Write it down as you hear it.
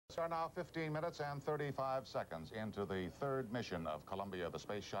We are now 15 minutes and 35 seconds into the third mission of Columbia, the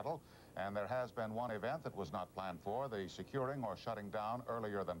space shuttle, and there has been one event that was not planned for, the securing or shutting down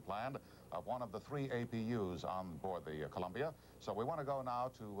earlier than planned of one of the 3 APUs on board the Columbia. So we want to go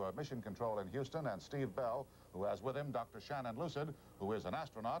now to Mission Control in Houston and Steve Bell, who has with him Dr. Shannon Lucid, who is an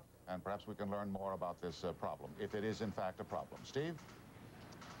astronaut, and perhaps we can learn more about this problem, if it is in fact a problem. Steve?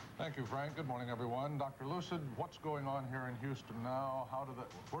 Thank you, Frank. Good morning, everyone. Dr. Lucid, what's going on here in Houston now?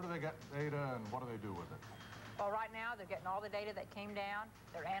 Where do they get data, and what do they do with it? Well, right now, they're getting all the data that came down.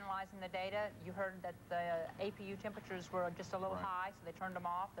 They're analyzing the data. You heard that the APU temperatures were just a little high, so they turned them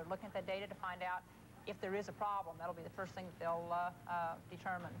off. They're looking at the data to find out if there is a problem. That'll be the first thing that they'll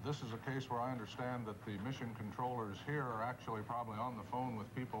determine. This is a case where I understand that the mission controllers here are actually probably on the phone with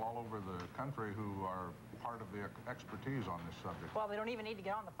people all over the country who are part of the expertise on this subject. Well, they don't even need to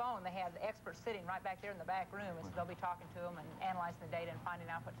get on the phone. They have the experts sitting right back there in the back room, and so they'll be talking to them and analyzing the data and finding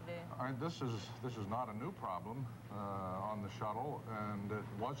out what to do. All right, this is not a new problem on the shuttle, and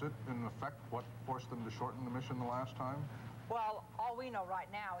was it, in effect, what forced them to shorten the mission the last time? Well, all we know right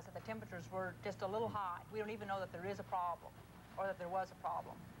now is that the temperatures were just a little high. We don't even know that there is a problem or that there was a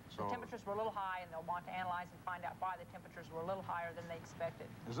problem. So the temperatures were a little high, and they'll want to analyze and find out why the temperatures were a little higher than they expected.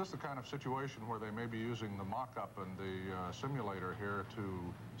 Is this the kind of situation where they may be using the mock-up and the simulator here to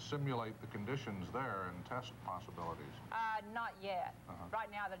simulate the conditions there and test possibilities? Not yet.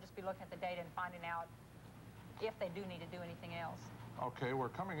 Right now, they'll just be looking at the data and finding out if they do need to do anything else. Okay,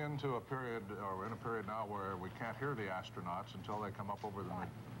 we're coming into a period, or we're in a period now where we can't hear the astronauts until they come up over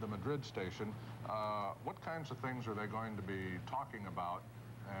the Madrid station. What kinds of things are they going to be talking about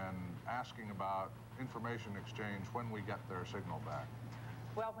and asking about information exchange when we get their signal back?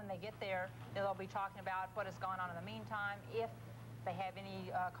 Well, when they get there, they'll be talking about what has gone on in the meantime. If they have any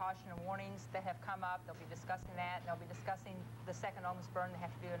caution and warnings that have come up, they'll be discussing that. And they'll be discussing the second ohms burn. They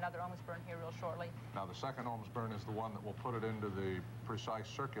have to do another ohms burn here real shortly. Now, the second ohms burn is the one that will put it into the precise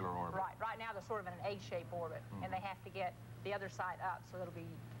circular orbit. Right. Right now, they're sort of in an egg-shaped orbit, and they have to get the other side up, so it'll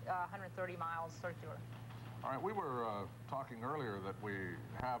be 130 miles circular. All right, we were talking earlier that we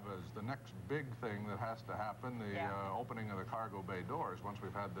have as the next big thing that has to happen, the opening of the cargo bay doors once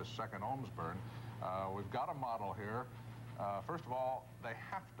we've had this second ohms burn. We've got a model here. First of all, they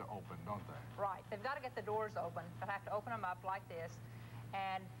have to open, don't they? Right. They've got to get the doors open. They'll have to open them up like this.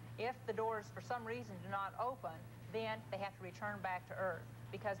 And if the doors, for some reason, do not open, then they have to return back to Earth,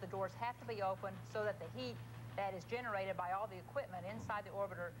 because the doors have to be open so that the heat that is generated by all the equipment inside the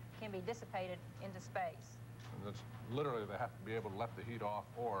orbiter can be dissipated into space. And that's literally, they have to be able to let the heat off,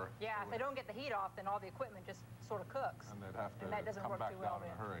 or... Yeah, if they don't get the heat off, then all the equipment just sort of cooks. And they'd have to come back down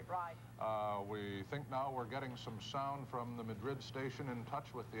in a hurry. Right. We think now we're getting some sound from the Madrid station in touch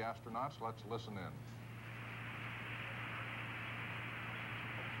with the astronauts. Let's listen in.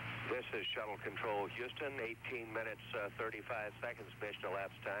 This is Shuttle Control Houston, 18 minutes, 35 seconds mission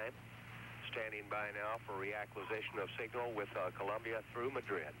elapsed time. Standing by now for reacquisition of signal with Columbia through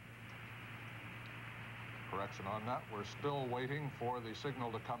Madrid. Correction on that. We're still waiting for the signal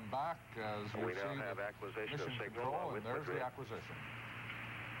to come back as we now have acquisition of signal with there's Madrid. The acquisition.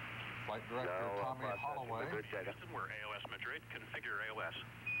 Flight Director Tommy Holloway. Houston, we're AOS Madrid. Configure AOS.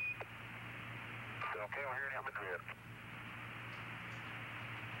 Okay, we're here in Madrid.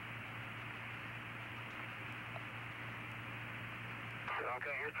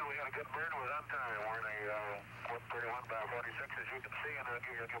 Okay, Houston, we got a good burn with on time. We're in a 131 by 46, as you can see, and I'll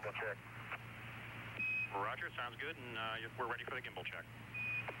give you a gimbal check. Roger, sounds good, and we're ready for the gimbal check.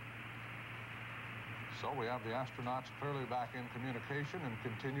 So we have the astronauts clearly back in communication and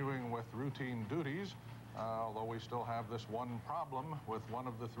continuing with routine duties, although we still have this one problem with one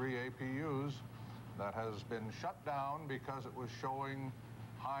of the 3 APUs that has been shut down because it was showing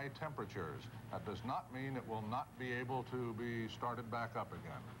high temperatures. That does not mean it will not be able to be started back up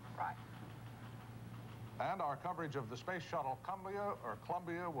again. Right. And our coverage of the Space Shuttle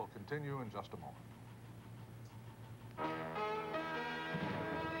Columbia will continue in just a moment.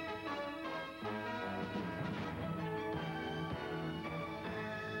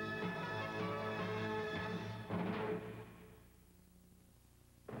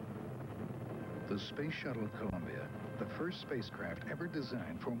 The Space Shuttle Columbia, the first spacecraft ever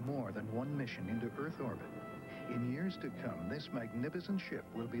designed for more than one mission into Earth orbit. In years to come, this magnificent ship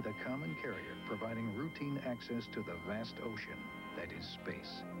will be the common carrier providing routine access to the vast ocean that is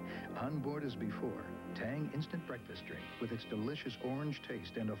space. On board as before, Tang Instant Breakfast Drink with its delicious orange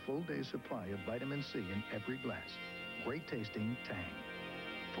taste and a full day's supply of vitamin C in every glass. Great tasting Tang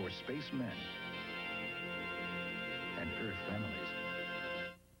for spacemen and Earth families.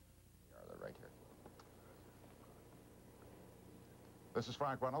 Right here. This is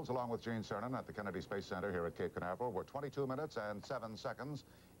Frank Reynolds along with Gene Cernan at the Kennedy Space Center here at Cape Canaveral. We're 22 minutes and 7 seconds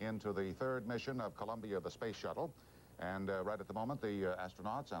into the third mission of Columbia, the space shuttle. And right at the moment, the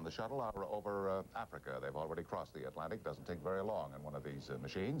astronauts and the shuttle are over Africa. They've already crossed the Atlantic. Doesn't take very long in one of these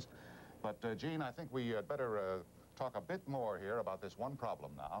machines. But, Gene, I think we better talk a bit more here about this one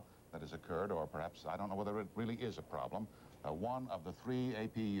problem now that has occurred, or perhaps, I don't know whether it really is a problem. One of the 3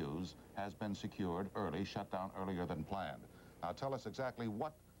 APUs has been secured early, shut down earlier than planned. Now, tell us exactly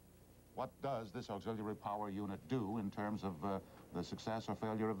what does this auxiliary power unit do in terms of the success or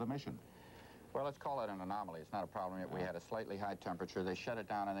failure of the mission? Well, let's call it an anomaly. It's not a problem yet. We had a slightly high temperature. They shut it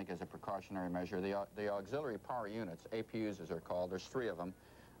down, I think, as a precautionary measure. The auxiliary power units, APUs as they're called, there's 3 of them.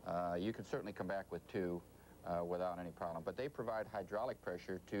 You could certainly come back with 2 without any problem. But they provide hydraulic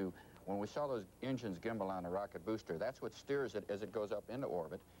pressure to, when we saw those engines gimbal on the rocket booster, that's what steers it as it goes up into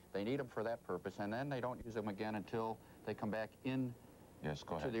orbit. They need them for that purpose, and then they don't use them again until they come back in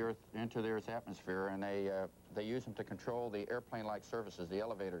into the Earth's atmosphere, and they use them to control the airplane-like surfaces, the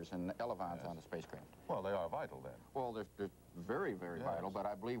elevators and elevons on the spacecraft. Well, they are vital then. Well, they're very, very vital, but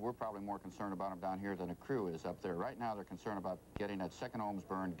I believe we're probably more concerned about them down here than the crew is up there. Right now, they're concerned about getting that second ohms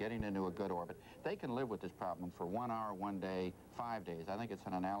burn, getting into a good orbit. They can live with this problem for 1 hour, 1 day, 5 days. I think it's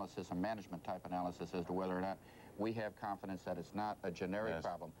an analysis, a management type analysis as to whether or not we have confidence that it's not a generic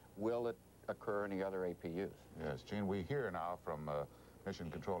problem. Will it occur in the other APUs? Yes, Gene, we hear now from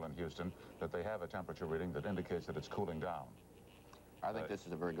Mission Control in Houston that they have a temperature reading that indicates that it's cooling down. I think this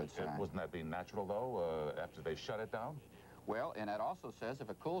is a very good sign. Wouldn't that be natural, though, after they shut it down? Well, and that also says if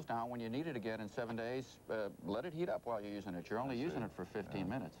it cools down when you need it again in 7 days, let it heat up while you're using it. You're only using it for 15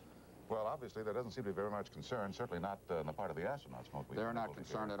 minutes. Well, obviously, there doesn't seem to be very much concern, certainly not on the part of the astronauts. They're not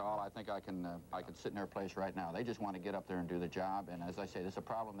concerned at all. I think I can sit in their place right now. They just want to get up there and do the job, and as I say, this is a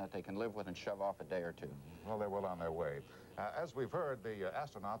problem that they can live with and shove off a day or 2. Well, they're well on their way. As we've heard, the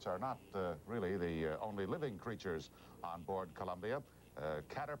astronauts are not really the only living creatures on board Columbia.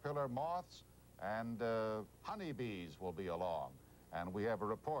 Caterpillar moths and honeybees will be along. And we have a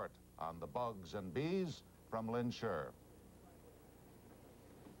report on the bugs and bees from Lynn Sherr.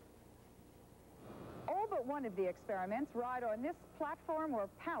 All but one of the experiments ride on this platform or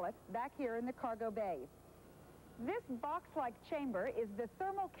pallet back here in the cargo bay. This box-like chamber is the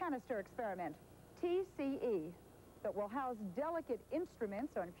thermal canister experiment, TCE, that will house delicate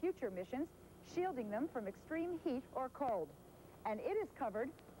instruments on future missions, shielding them from extreme heat or cold. And it is covered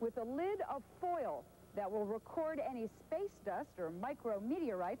with a lid of foil that will record any space dust or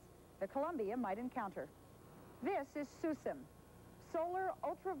micrometeorites the Columbia might encounter. This is SUSIM, Solar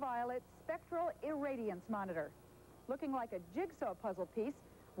Ultraviolet Spectral Irradiance Monitor. Looking like a jigsaw puzzle piece,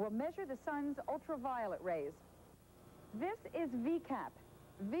 will measure the sun's ultraviolet rays. This is VCAP,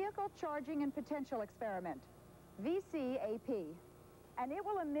 Vehicle Charging and Potential Experiment, VCAP, and it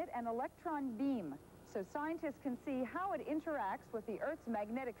will emit an electron beam so scientists can see how it interacts with the Earth's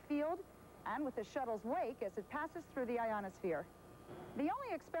magnetic field and with the shuttle's wake as it passes through the ionosphere. The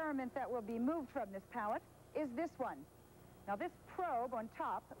only experiment that will be moved from this pallet is this one. Now, this probe on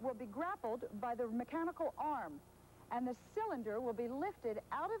top will be grappled by the mechanical arm, and the cylinder will be lifted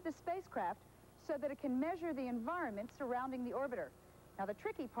out of the spacecraft so that it can measure the environment surrounding the orbiter. Now, the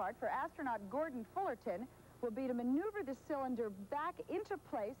tricky part for astronaut Gordon Fullerton will be to maneuver the cylinder back into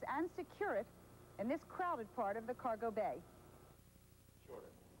place and secure it in this crowded part of the cargo bay.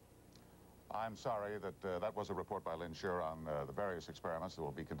 I'm sorry that that was a report by Lynn Sherr on the various experiments that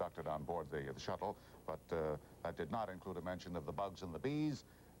will be conducted on board the shuttle, but that did not include a mention of the bugs and the bees,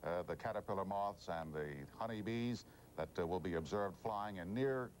 the caterpillar moths and the honeybees that will be observed flying in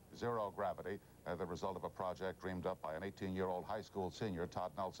near zero gravity, the result of a project dreamed up by an 18-year-old high school senior,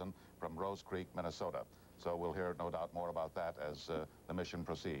 Todd Nelson, from Rose Creek, Minnesota. So we'll hear no doubt more about that as the mission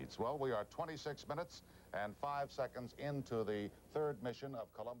proceeds. Well, we are 26 minutes and 5 seconds into the third mission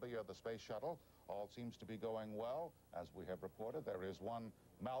of Columbia, the space shuttle. All seems to be going well, as we have reported. There is one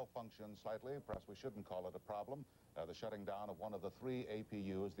malfunction slightly, perhaps we shouldn't call it a problem, the shutting down of one of the 3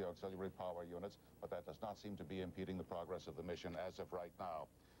 APUs, the auxiliary power units, but that does not seem to be impeding the progress of the mission as of right now.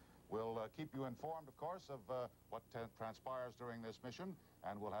 We'll keep you informed, of course, of what transpires during this mission,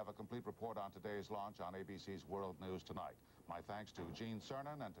 and we'll have a complete report on today's launch on ABC's World News Tonight. My thanks to Gene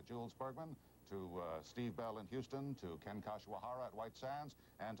Cernan and to Jules Bergman, to Steve Bell in Houston, to Ken Kashiwahara at White Sands,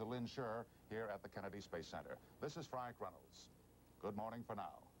 and to Lynn Sherr here at the Kennedy Space Center. This is Frank Reynolds. Good morning for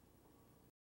now.